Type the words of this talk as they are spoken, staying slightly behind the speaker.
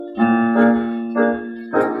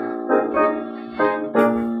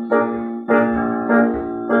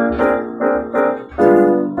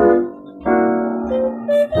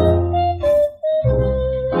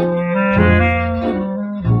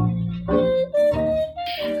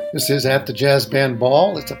This is At the Jazz Band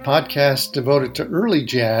Ball. It's a podcast devoted to early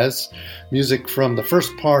jazz, music from the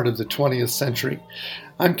first part of the 20th century.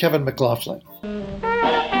 I'm Kevin McLaughlin.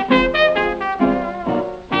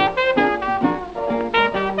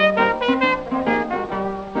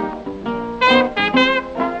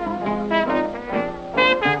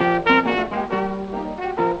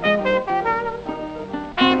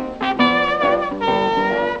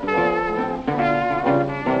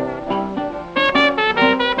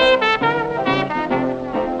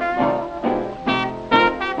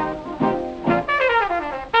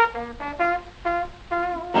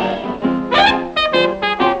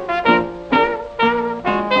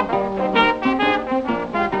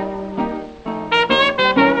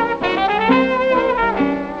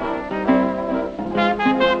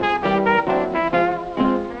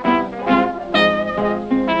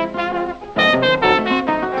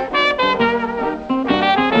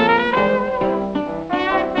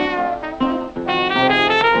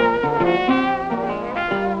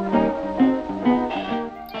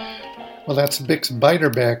 Well, that's Bix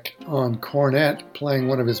Beiderbecke on cornet, playing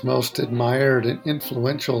one of his most admired and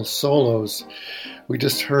influential solos. We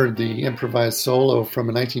just heard the improvised solo from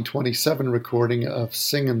a 1927 recording of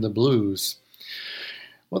Singin' the Blues.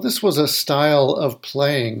 Well, this was a style of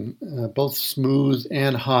playing, both smooth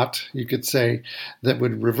and hot, you could say, that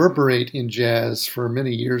would reverberate in jazz for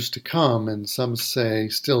many years to come, and some say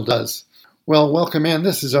still does. Well, welcome in.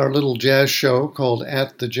 This is our little jazz show called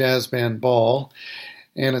At the Jazz Band Ball.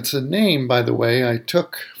 And it's a name, by the way, I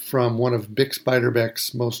took from one of Bix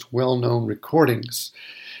Beiderbecke's most well-known recordings,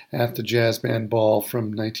 At the Jazz Band Ball from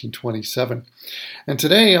 1927. And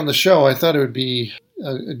today on the show, I thought it would be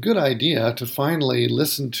a good idea to finally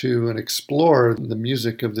listen to and explore the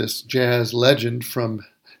music of this jazz legend from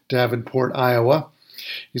Davenport, Iowa.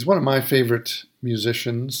 He's one of my favorite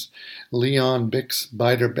musicians, Leon Bix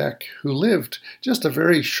Beiderbecke, who lived just a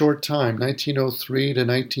very short time, 1903 to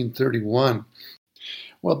 1931.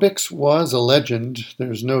 Well, Bix was a legend,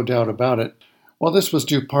 there's no doubt about it. Well, this was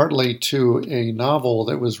due partly to a novel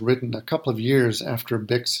that was written a couple of years after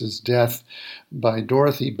Bix's death by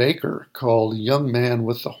Dorothy Baker called Young Man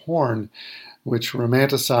with the Horn, which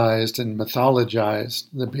romanticized and mythologized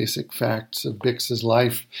the basic facts of Bix's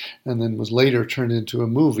life and then was later turned into a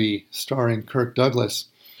movie starring Kirk Douglas.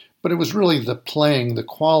 But it was really the playing, the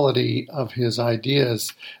quality of his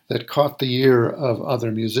ideas that caught the ear of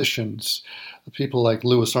other musicians, people like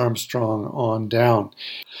Louis Armstrong on down.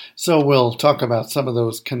 So we'll talk about some of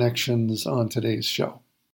those connections on today's show.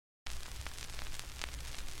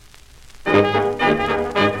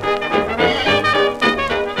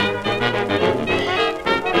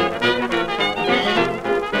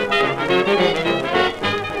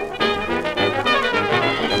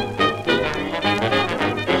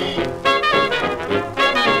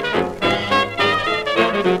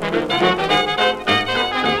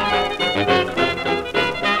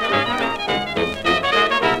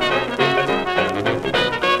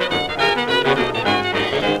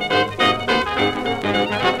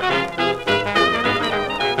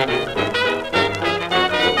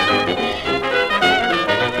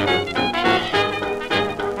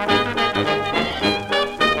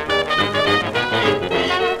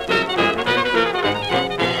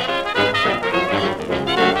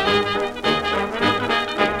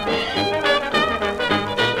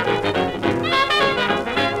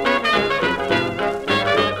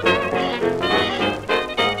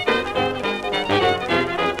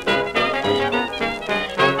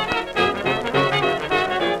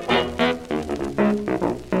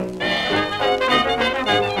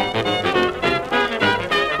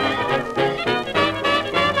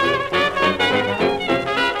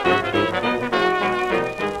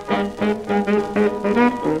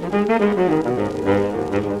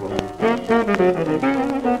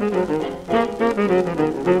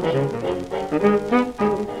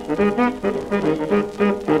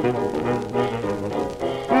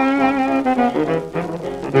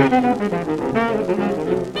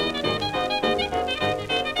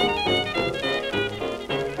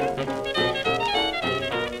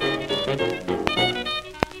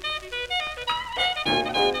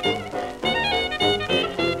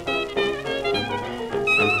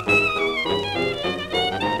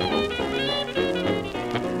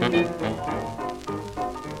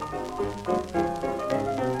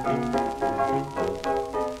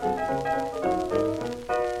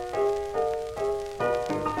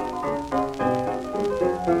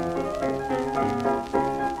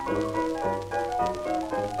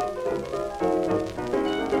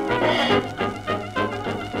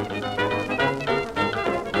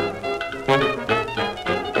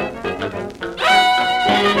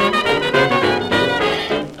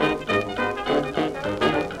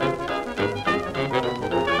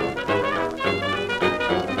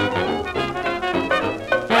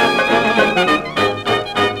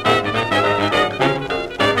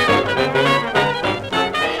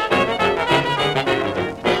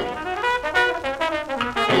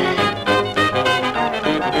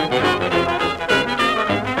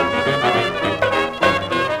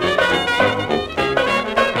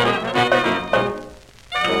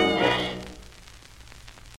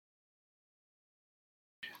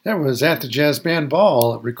 That was At the Jazz Band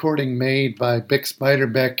Ball, a recording made by Bix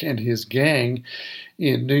Beiderbecke and his gang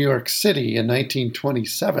in New York City in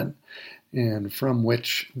 1927, and from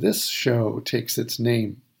which this show takes its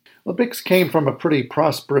name. Well, Bix came from a pretty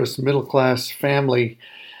prosperous middle-class family.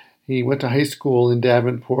 He went to high school in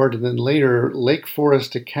Davenport and then later Lake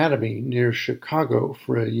Forest Academy near Chicago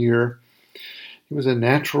for a year. He was a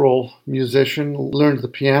natural musician, learned the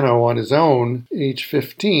piano on his own. Age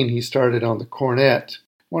 15, he started on the cornet.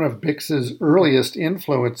 One of Bix's earliest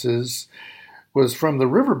influences was from the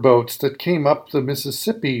riverboats that came up the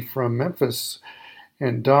Mississippi from Memphis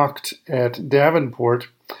and docked at Davenport.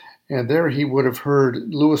 And there he would have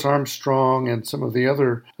heard Louis Armstrong and some of the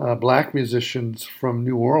other black musicians from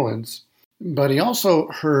New Orleans. But he also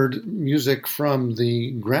heard music from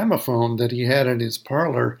the gramophone that he had in his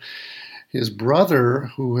parlor. His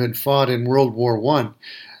brother, who had fought in World War I,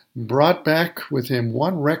 brought back with him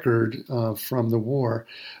one record from the war,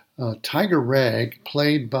 Tiger Rag,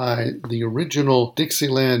 played by the original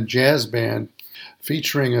Dixieland Jazz Band,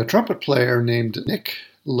 featuring a trumpet player named Nick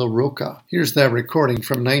LaRocca. Here's that recording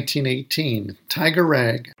from 1918, Tiger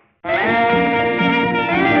Rag.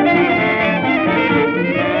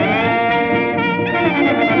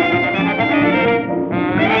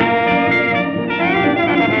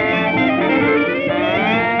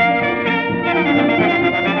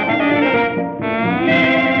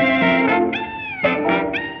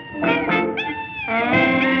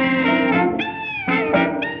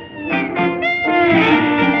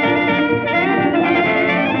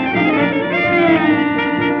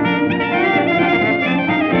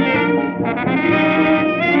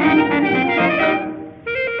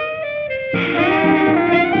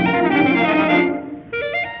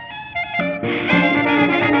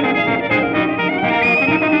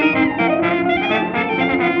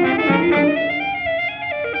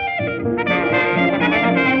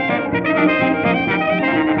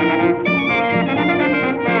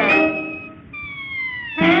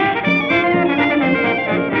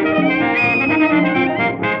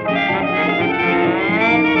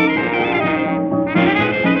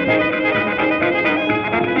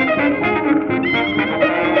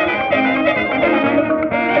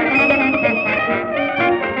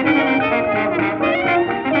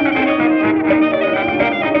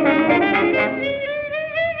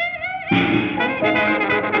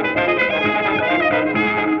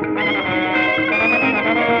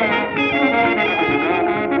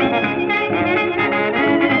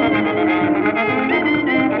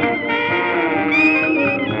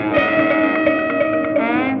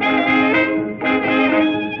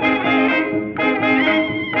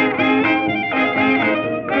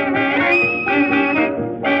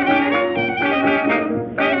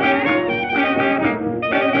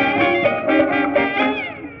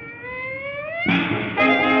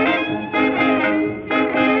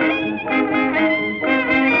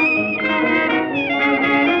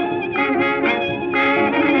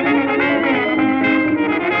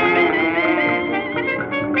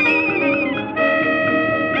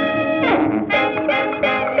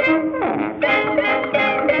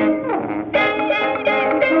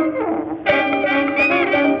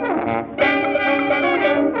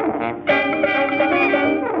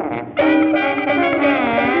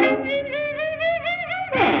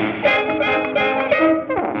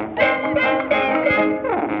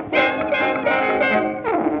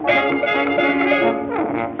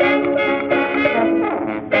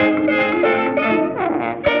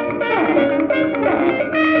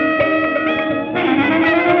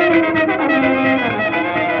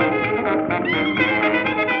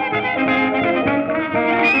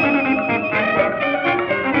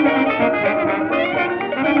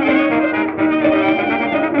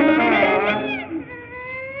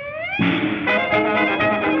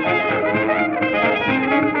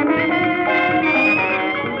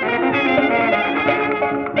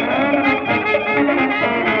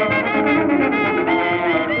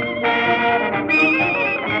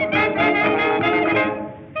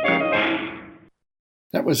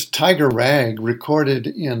 That was Tiger Rag, recorded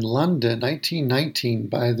in London, 1919,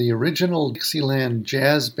 by the original Dixieland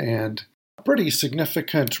Jazz Band. A pretty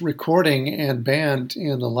significant recording and band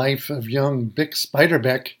in the life of young Bix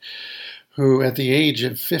Beiderbecke, who at the age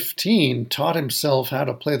of 15 taught himself how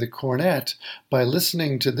to play the cornet by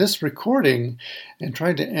listening to this recording and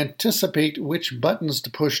trying to anticipate which buttons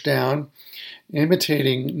to push down,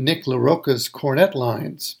 imitating Nick LaRocca's cornet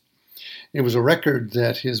lines. It was a record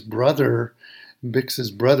that his brother, Bix's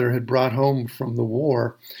brother, had brought home from the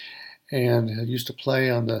war and used to play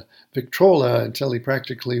on the Victrola until he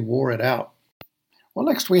practically wore it out. Well,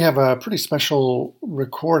 next we have a pretty special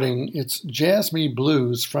recording. It's Jazz Me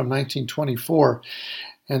Blues from 1924.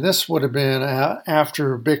 And this would have been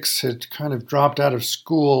after Bix had kind of dropped out of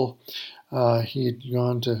school. He'd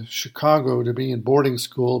gone to Chicago to be in boarding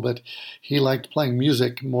school, but he liked playing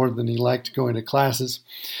music more than he liked going to classes.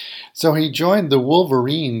 So he joined the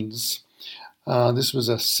Wolverines. This was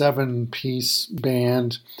a 7-piece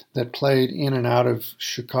band that played in and out of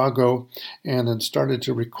Chicago and then started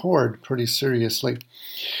to record pretty seriously.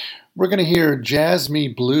 We're going to hear Jazz Me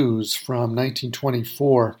Blues from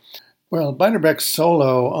 1924. Well, Beiderbecke's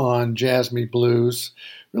solo on Jazz Me Blues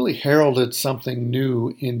really heralded something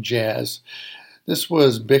new in jazz. This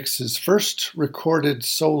was Bix's first recorded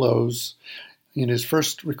solos in his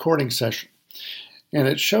first recording session, and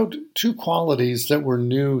it showed two qualities that were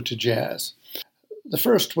new to jazz. The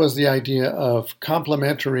first was the idea of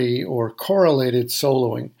complementary or correlated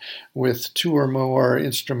soloing, with two or more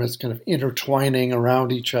instruments kind of intertwining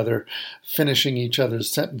around each other, finishing each other's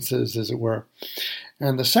sentences, as it were.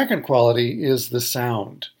 And the second quality is the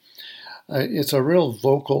sound. It's a real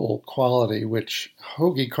vocal quality, which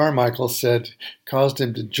Hoagy Carmichael said caused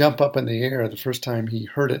him to jump up in the air the first time he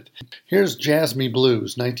heard it. Here's Jazz Me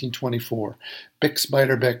Blues, 1924, Bix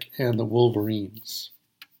Beiderbecke and the Wolverines.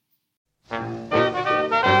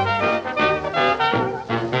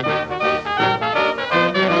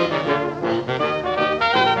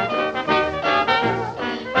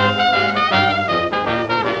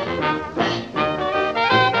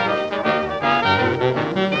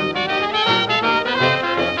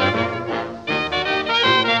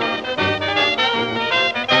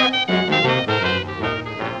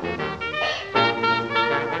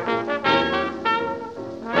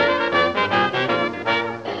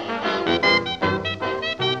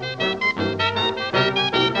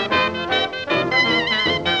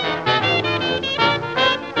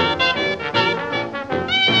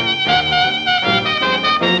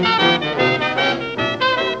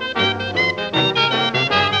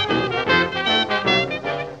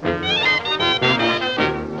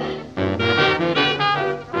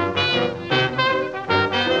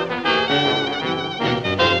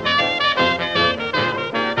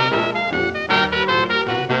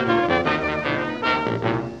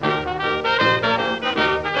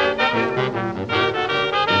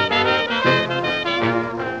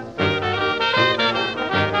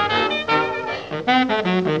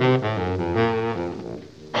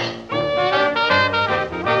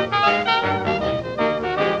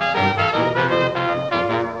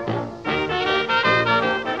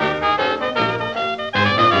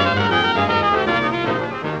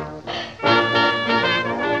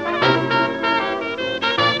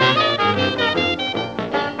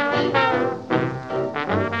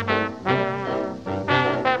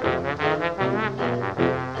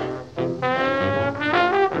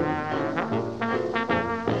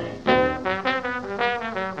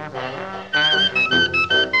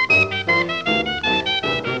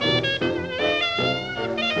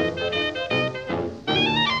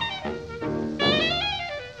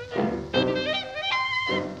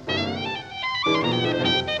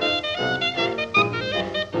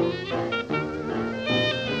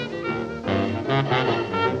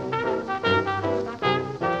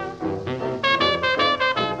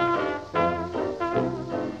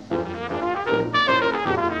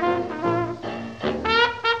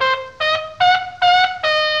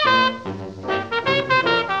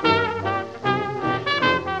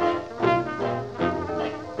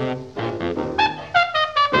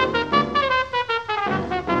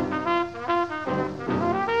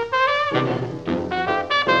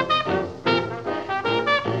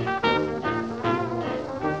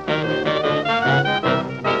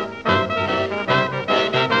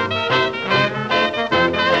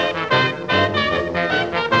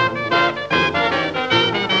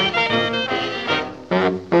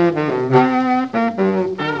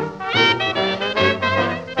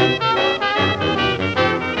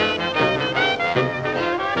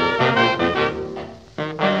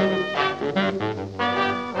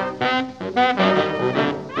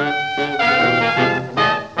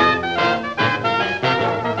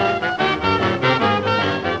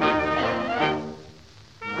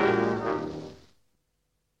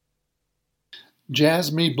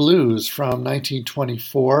 Jazz Me Blues from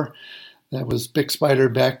 1924. That was Bix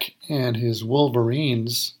Beiderbecke and his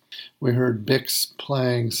Wolverines. We heard Bix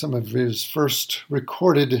playing some of his first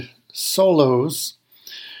recorded solos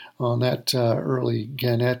on that early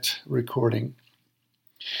Gannett recording.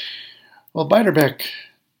 Well, Beiderbecke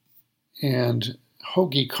and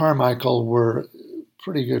Hoagy Carmichael were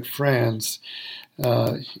pretty good friends.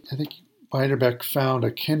 I think Beiderbecke found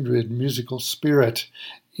a kindred musical spirit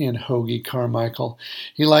in Hoagy Carmichael.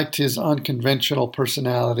 He liked his unconventional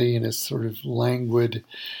personality and his sort of languid,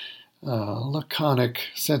 laconic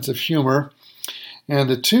sense of humor, and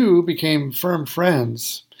the two became firm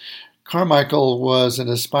friends. Carmichael was an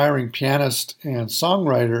aspiring pianist and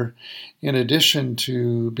songwriter in addition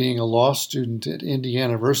to being a law student at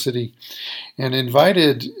Indiana University, and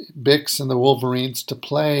invited Bix and the Wolverines to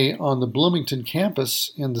play on the Bloomington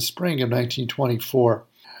campus in the spring of 1924.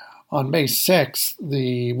 On May 6th,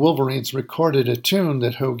 the Wolverines recorded a tune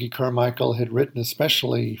that Hoagy Carmichael had written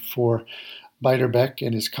especially for Beiderbecke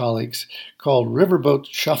and his colleagues called Riverboat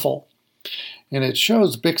Shuffle. And it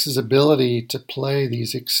shows Bix's ability to play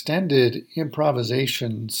these extended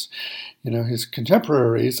improvisations. His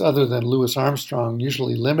contemporaries, other than Louis Armstrong,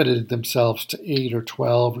 usually limited themselves to 8 or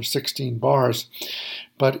 12 or 16 bars.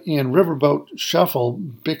 But in Riverboat Shuffle,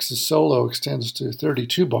 Bix's solo extends to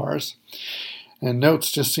 32 bars. And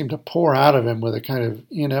notes just seem to pour out of him with a kind of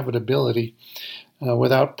inevitability,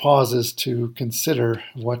 without pauses to consider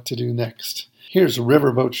what to do next. Here's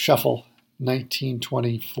Riverboat Shuffle,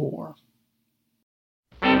 1924.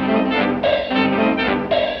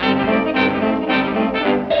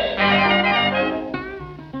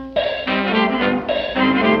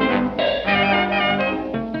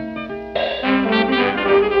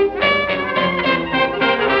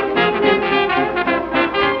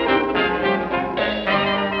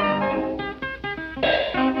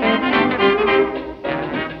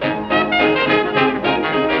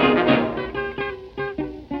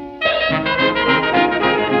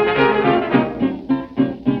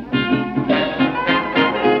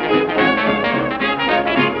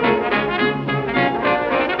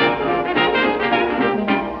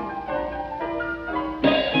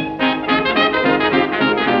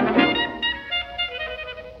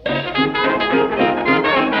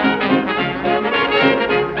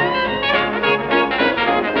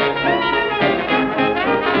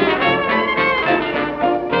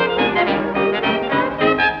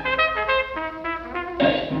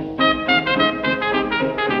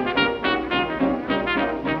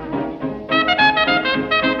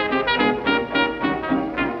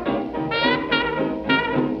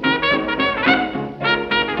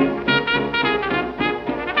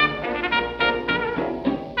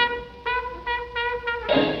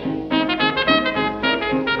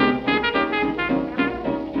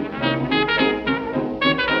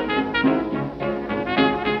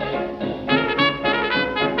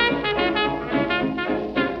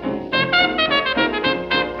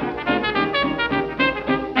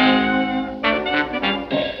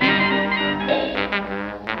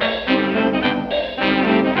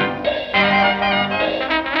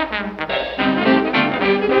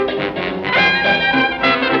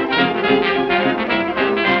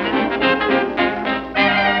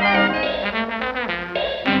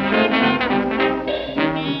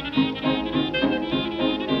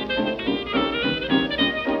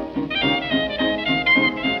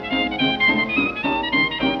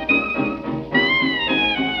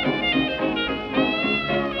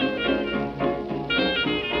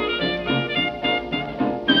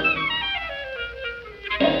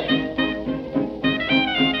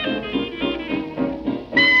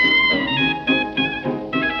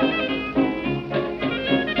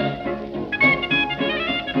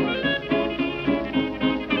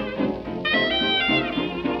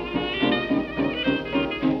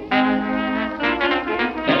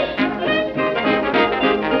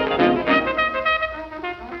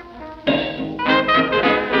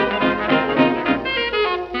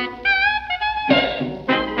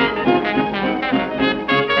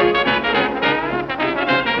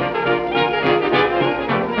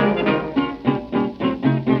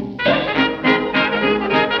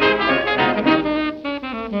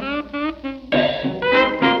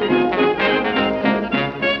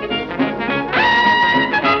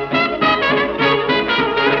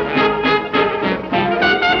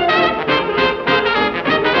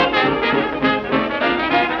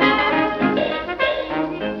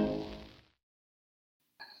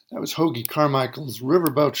 was Hoagy Carmichael's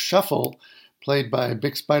Riverboat Shuffle, played by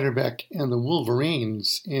Bix Beiderbecke and the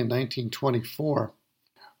Wolverines in 1924.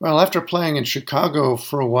 Well, after playing in Chicago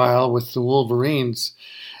for a while with the Wolverines,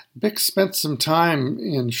 Bix spent some time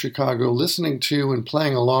in Chicago listening to and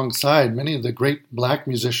playing alongside many of the great black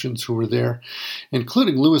musicians who were there,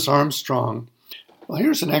 including Louis Armstrong. Well,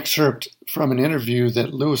 here's an excerpt from an interview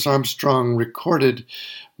that Louis Armstrong recorded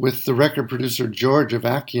with the record producer George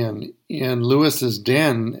Avakian in Louis's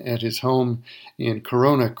den at his home in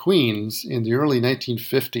Corona, Queens in the early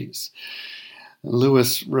 1950s.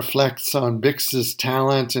 Lewis reflects on Bix's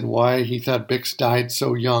talent and why he thought Bix died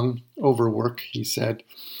so young. Overwork, he said.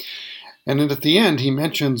 And then at the end, he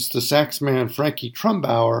mentions the saxman Frankie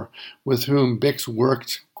Trumbauer, with whom Bix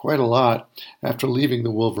worked quite a lot after leaving the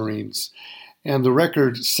Wolverines, and the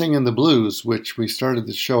record Singin' the Blues, which we started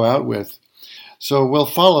the show out with. So we'll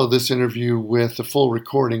follow this interview with a full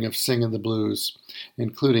recording of Singin' the Blues,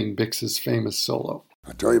 including Bix's famous solo.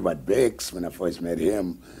 I told you about Bix when I first met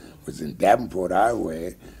him. Was in Davenport,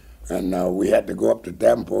 Iowa, and we had to go up to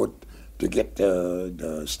Davenport to get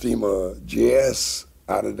the steamer GS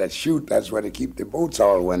out of that chute. That's where they keep the boats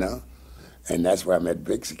all winter, and that's where I met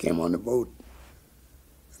Bix. He came on the boat.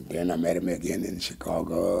 And then I met him again in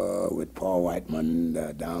Chicago with Paul Whiteman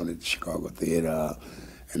down at the Chicago Theater,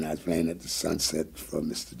 and I was playing at the Sunset for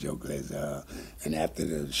Mr. Joe Glazer. And after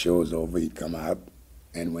the show was over, he'd come out.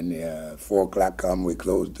 And when the 4 o'clock come, we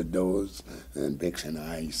closed the doors, and Bix and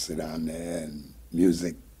I used to sit down there and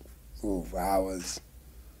music for hours.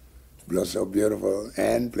 Blow so beautiful,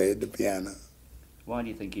 and played the piano. Why do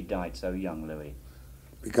you think he died so young, Louis?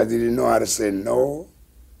 Because he didn't know how to say no,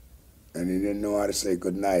 and he didn't know how to say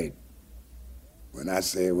good night. When I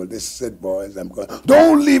say, well, this is it, boys, I'm going,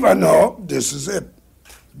 don't leave her, no, this is it.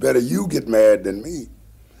 Better you get married than me.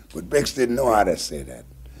 But Bix didn't know how to say that.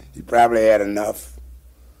 He probably had enough.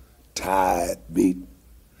 Tired, beat.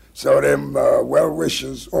 So them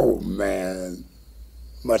well-wishers, oh man,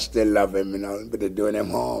 much they love him, you know, but they're doing him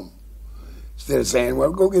harm. Instead of saying,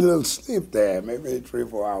 well, go get a little sleep there, maybe 3 or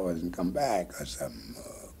 4 hours and come back or something,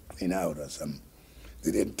 clean out or something.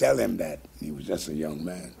 They didn't tell him that. He was just a young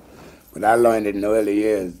man. But I learned in the early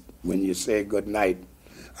years, when you say good night,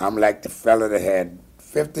 I'm like the fella that had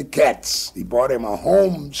 50 cats. He bought him a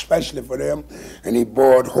home especially for them, and he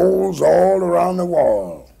bored holes all around the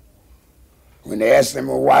wall. When they asked him,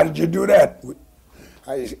 well, why did you do that?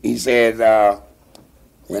 He said,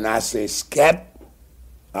 when I say scat,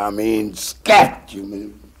 I mean scat. You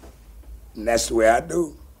mean, and that's the way I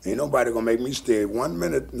do. Ain't nobody gonna make me stay 1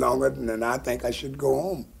 minute longer than I think I should go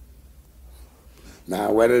home.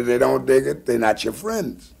 Now, whether they don't dig it, they're not your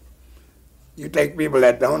friends. You take people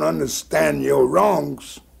that don't understand your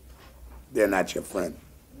wrongs, they're not your friend.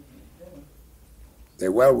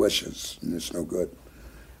 They're well-wishers, and it's no good.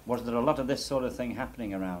 Was there a lot of this sort of thing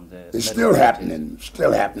happening around the It's still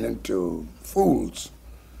happening to fools.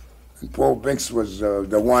 And poor Bix was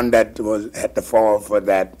the one that had to fall for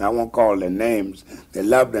that. I won't call their names. They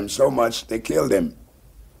loved him so much, they killed him.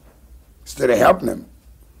 Instead of helping him.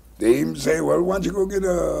 They even say, well, why don't you go get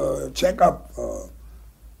a checkup?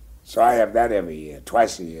 So I have that every year,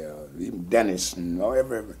 twice a year, even dentists and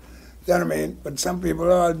every. You know what I mean? But some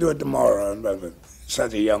people, I'll do it tomorrow. But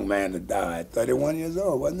such a young man that died, 31 years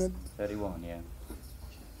old, wasn't it? 31, yeah.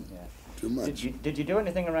 Too much. Did you do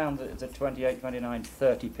anything around the 28, 29,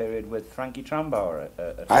 30 period with Frankie Trumbauer?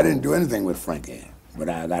 I didn't do anything with Frankie, but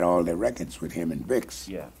I got all the records with him and Bix.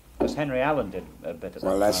 Yeah, because Henry Allen did a bit of that.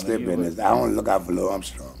 Well, that's their business. I only look out for Lou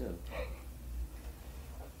Armstrong.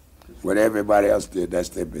 What everybody else did, that's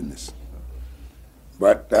their business.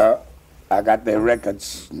 But I got their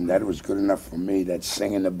records, and that was good enough for me. That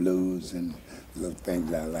Singing the Blues and little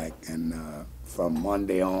things I like. And from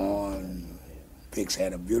Monday on, Bix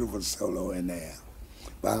had a beautiful solo in there.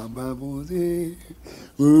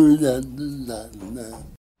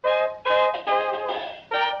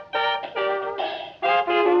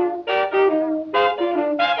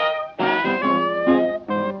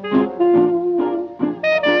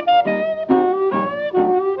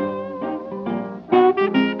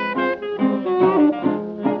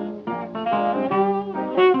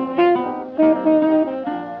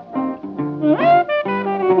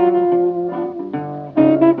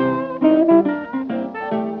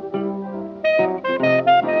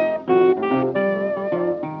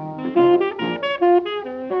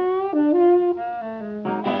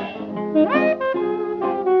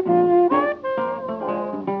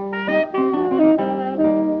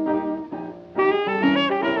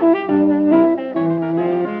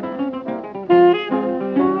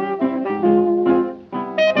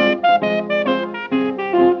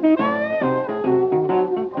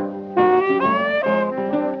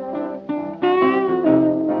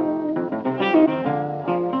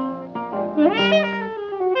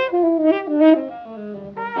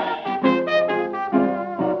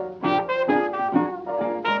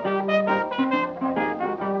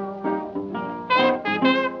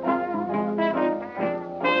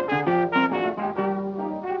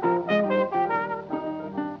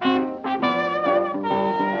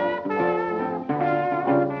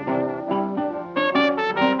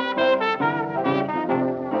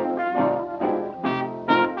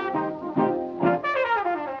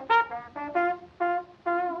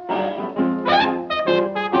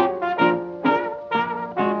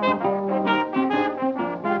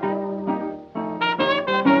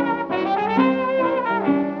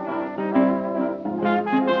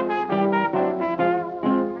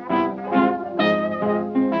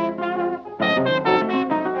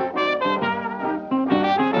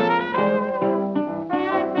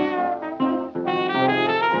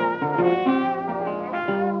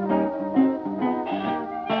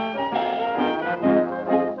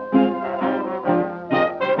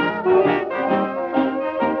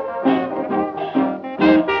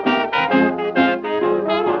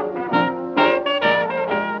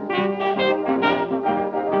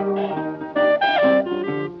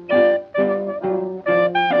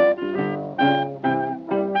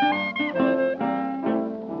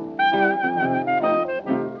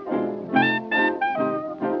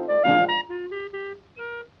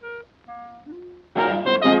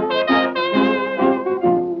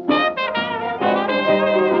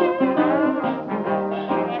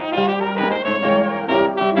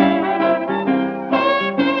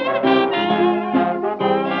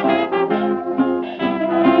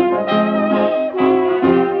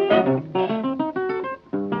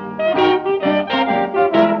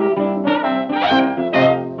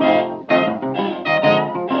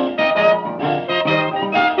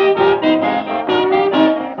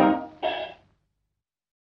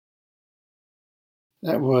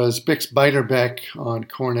 was Bix Beiderbecke on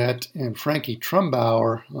cornet and Frankie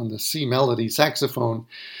Trumbauer on the C melody saxophone,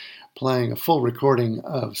 playing a full recording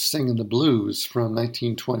of Singin' the Blues from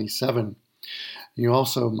 1927. You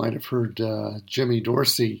also might have heard Jimmy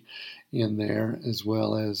Dorsey in there, as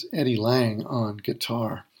well as Eddie Lang on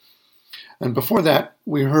guitar. And before that,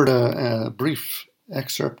 we heard a brief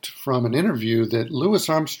excerpt from an interview that Louis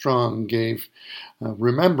Armstrong gave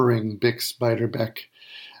remembering Bix Beiderbecke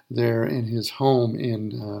there in his home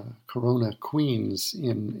in Corona, Queens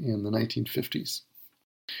in the 1950s.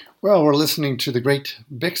 Well, we're listening to the great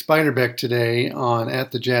Bix Beiderbecke today on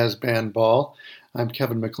At the Jazz Band Ball. I'm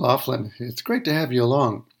Kevin McLaughlin. It's great to have you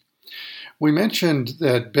along. We mentioned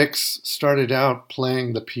that Bix started out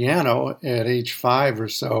playing the piano at age 5 or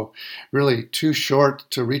so, really too short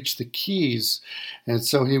to reach the keys, and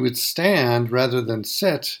so he would stand rather than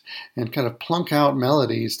sit and kind of plunk out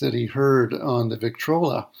melodies that he heard on the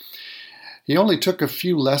Victrola. He only took a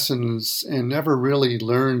few lessons and never really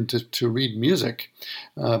learned to read music,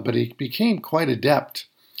 but he became quite adept.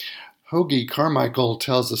 Hoagie Carmichael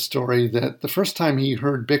tells a story that the first time he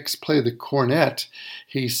heard Bix play the cornet,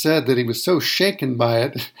 he said that he was so shaken by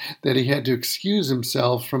it that he had to excuse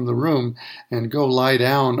himself from the room and go lie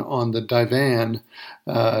down on the divan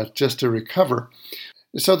just to recover.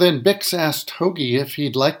 So then Bix asked Hoagie if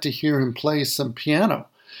he'd like to hear him play some piano.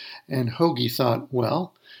 And Hoagie thought,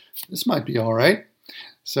 well, this might be all right.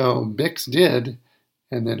 So Bix did,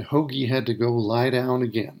 and then Hoagie had to go lie down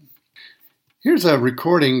again. Here's a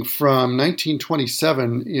recording from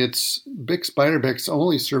 1927. It's Bix Beiderbecke's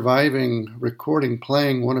only surviving recording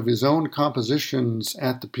playing one of his own compositions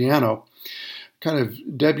at the piano. Kind of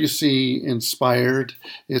Debussy inspired.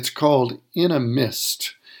 It's called In a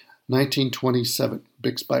Mist, 1927,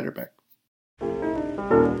 Bix Beiderbecke.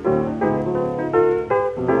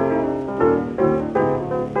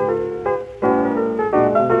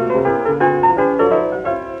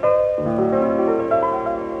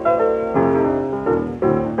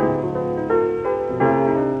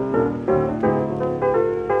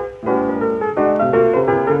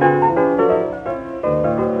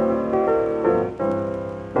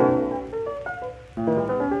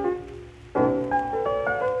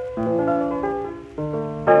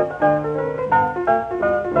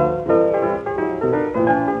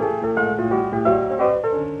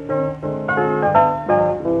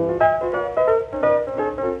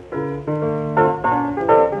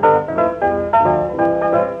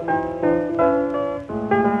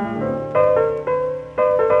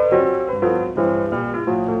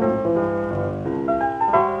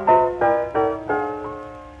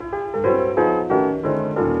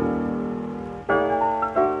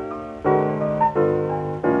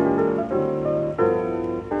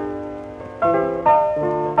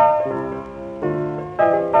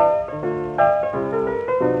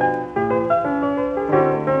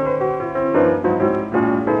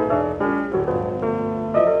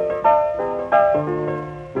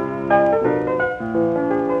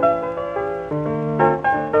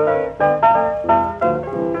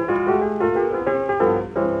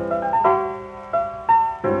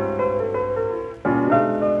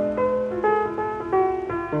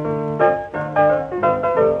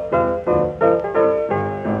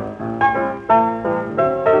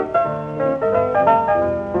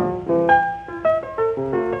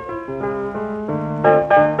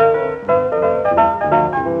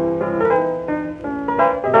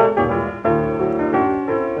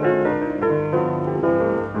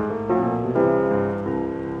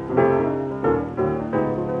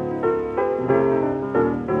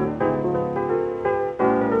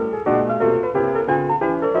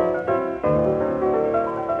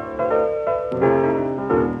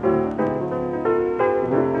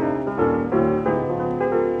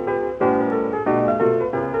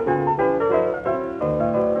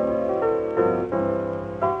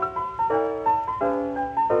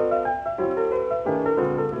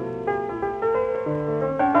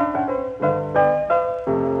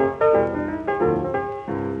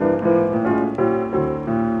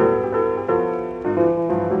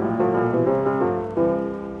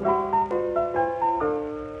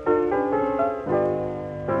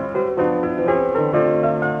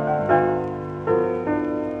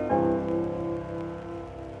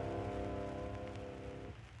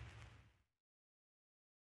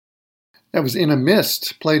 That was In a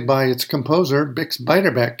Mist, played by its composer, Bix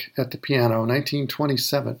Beiderbecke, at the piano,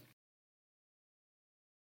 1927.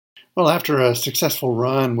 Well, after a successful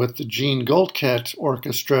run with the Gene Goldkett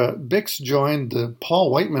Orchestra, Bix joined the Paul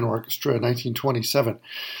Whiteman Orchestra in 1927.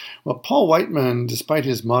 Well, Paul Whiteman, despite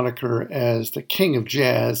his moniker as the king of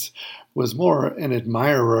jazz, was more an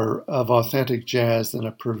admirer of authentic jazz than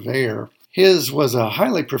a purveyor. His was a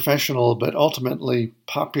highly professional but ultimately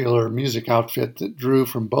popular music outfit that drew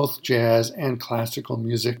from both jazz and classical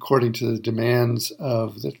music according to the demands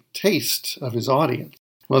of the taste of his audience.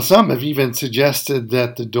 Well, some have even suggested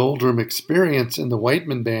that the doldrum experience in the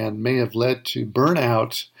Whiteman Band may have led to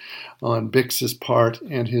burnout on Bix's part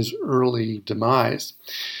and his early demise.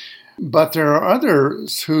 But there are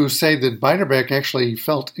others who say that Beiderbecke actually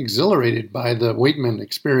felt exhilarated by the Whiteman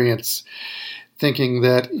experience, thinking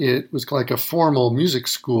that it was like a formal music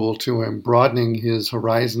school to him, broadening his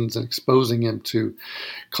horizons and exposing him to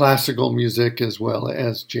classical music as well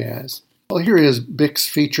as jazz. Well, here is Bix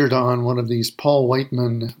featured on one of these Paul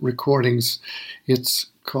Whiteman recordings. It's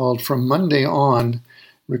called From Monday On,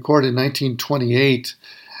 recorded in 1928.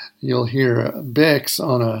 You'll hear Bix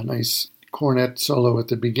on a nice cornet solo at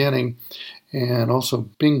the beginning, and also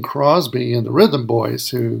Bing Crosby and the Rhythm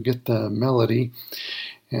Boys who get the melody,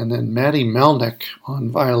 and then Matty Melnick on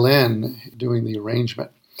violin doing the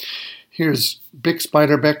arrangement. Here's Bix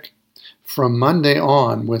Beiderbecke From Monday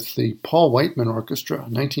On with the Paul Whiteman Orchestra,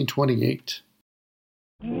 1928.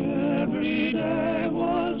 Every day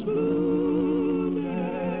was blue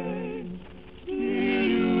day, till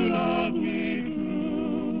you loved me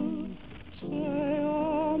true. Say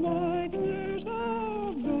all my tears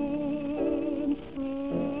have gone away.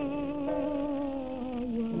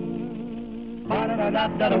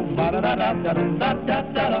 Ba-da-da-da-da-dum, ba-da-da-da-da-dum,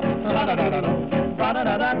 da-da-da-da-dum, ba-da-da-da-dum,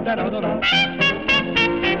 ba-da-da-da-da-dum.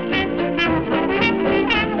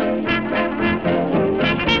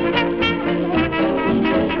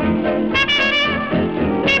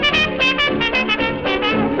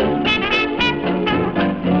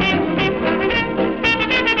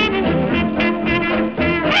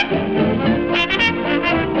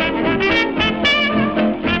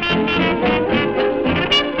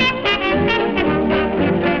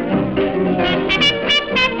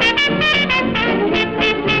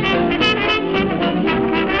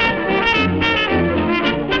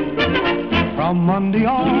 From Monday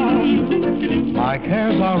on, my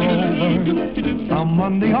cares are over. From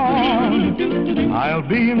Monday on, I'll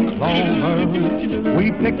be in clover.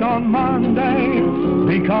 We picked on Monday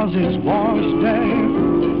because it's wash day,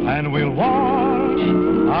 and we'll wash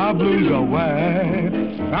our blues away.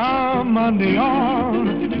 From Monday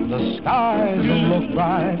on, the skies will look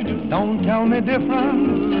bright. Don't tell me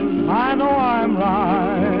different, I know I'm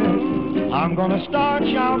right. I'm gonna start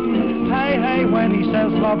shouting, hey, hey, when he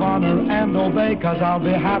says love, honor, and obey, 'cause I'll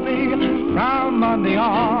be happy from Monday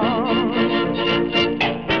on.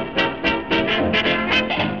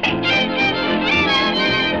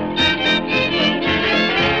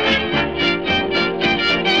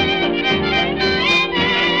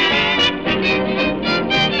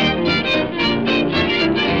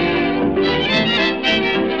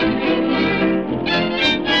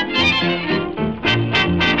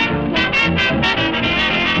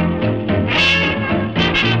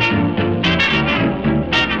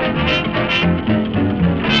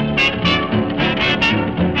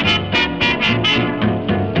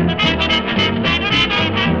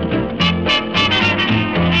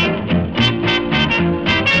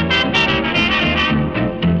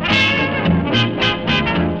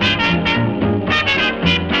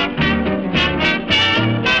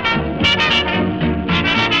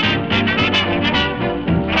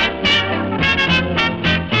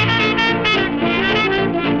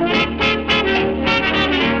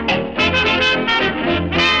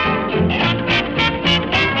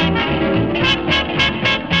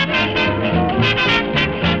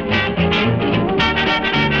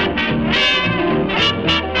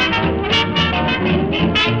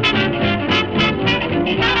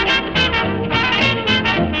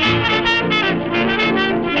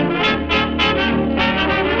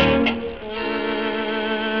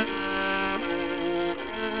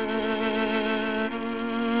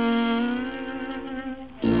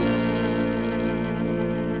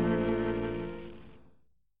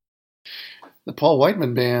 The Paul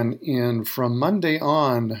Whiteman Band in From Monday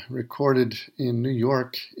On, recorded in New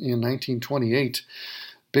York in 1928.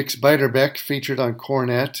 Bix Beiderbecke featured on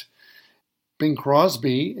cornet. Bing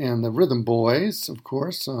Crosby and the Rhythm Boys, of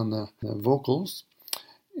course, on the vocals.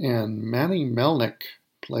 And Matty Melnick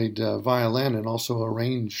played violin and also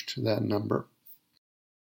arranged that number.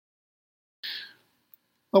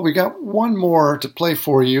 Well, we got one more to play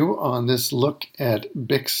for you on this look at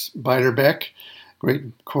Bix Beiderbecke, great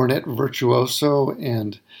cornet virtuoso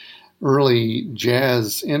and early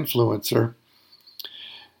jazz influencer.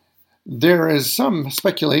 There is some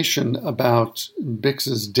speculation about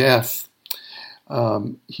Bix's death.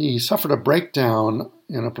 He suffered a breakdown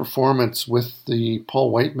in a performance with the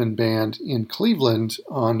Paul Whiteman Band in Cleveland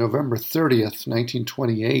on November 30th,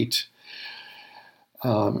 1928.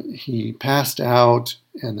 He passed out,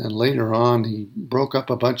 and then later on he broke up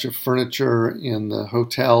a bunch of furniture in the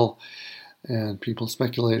hotel, and people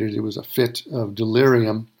speculated it was a fit of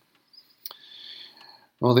delirium.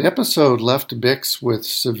 Well, the episode left Bix with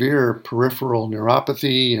severe peripheral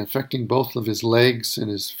neuropathy affecting both of his legs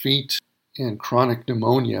and his feet, and chronic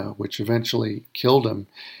pneumonia, which eventually killed him.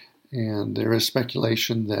 And there is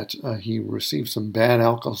speculation that he received some bad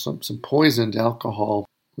alcohol, some poisoned alcohol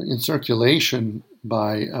in circulation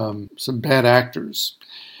by some bad actors.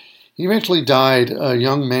 He eventually died a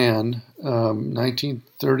young man,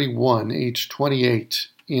 1931, age 28,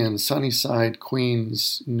 in Sunnyside,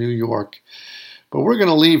 Queens, New York. But we're going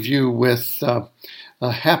to leave you with a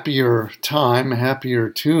happier time, a happier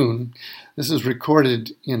tune. This is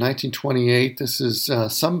recorded in 1928. This is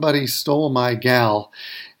Somebody Stole My Gal,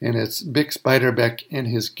 and it's Bix Beiderbecke and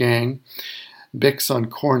his gang. Bix on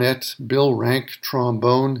cornet, Bill Rank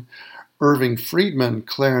trombone, Irving Friedman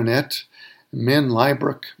clarinet, Min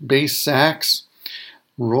Liebrook bass sax,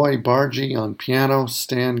 Roy Bargee on piano,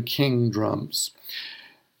 Stan King drums.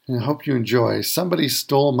 And I hope you enjoy Somebody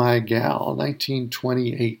Stole My Gal,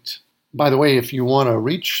 1928. By the way, if you want to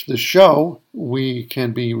reach the show, we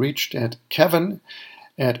can be reached at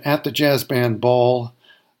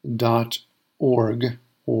kevin@thejazzbandball.org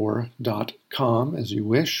or .com, as you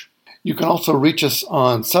wish. You can also reach us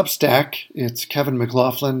on Substack. It's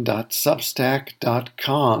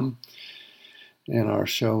kevinmclaughlin.substack.com. And our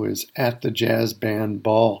show is at the Jazz Band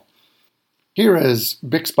Ball. Here is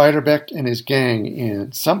Bix Beiderbecke and his gang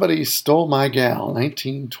in Somebody Stole My Gal,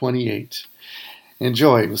 1928.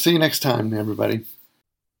 Enjoy. We'll see you next time, everybody.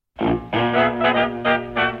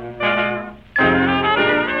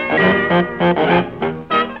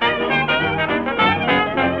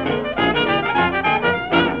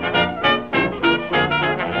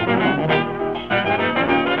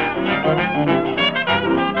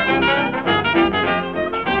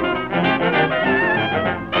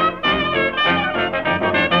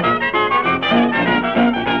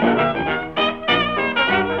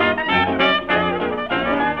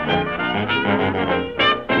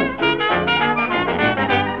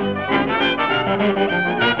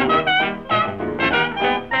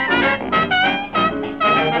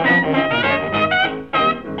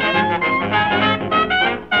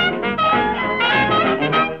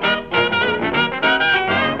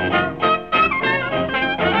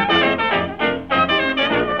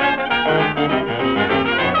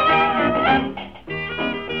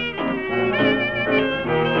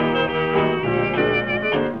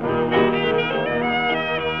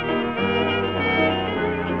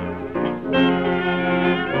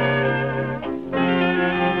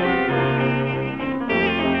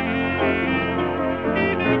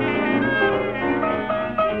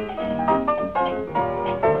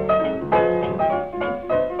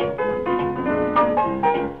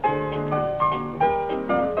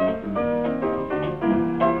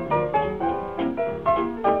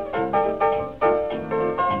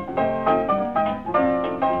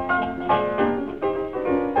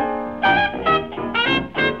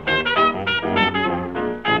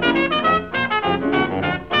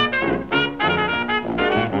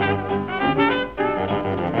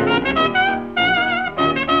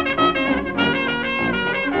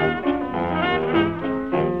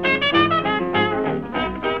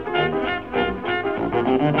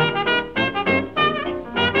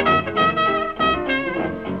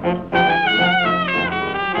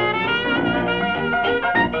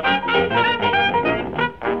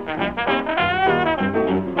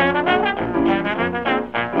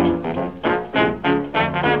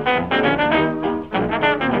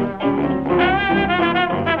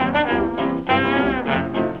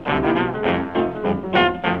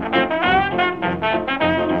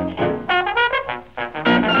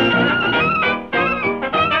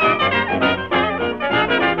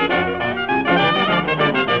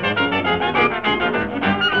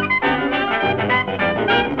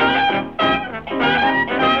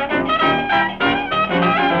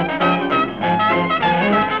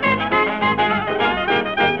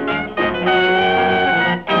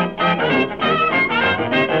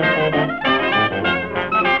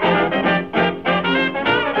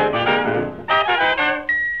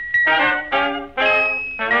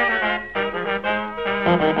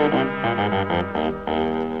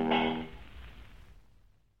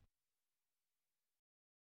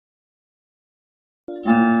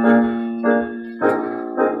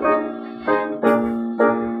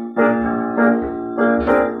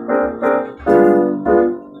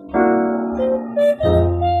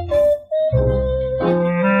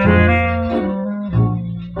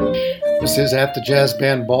 This is At the Jazz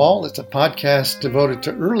Band Ball. It's a podcast devoted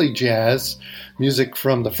to early jazz, music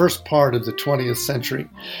from the first part of the 20th century.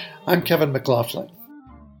 I'm Kevin McLaughlin.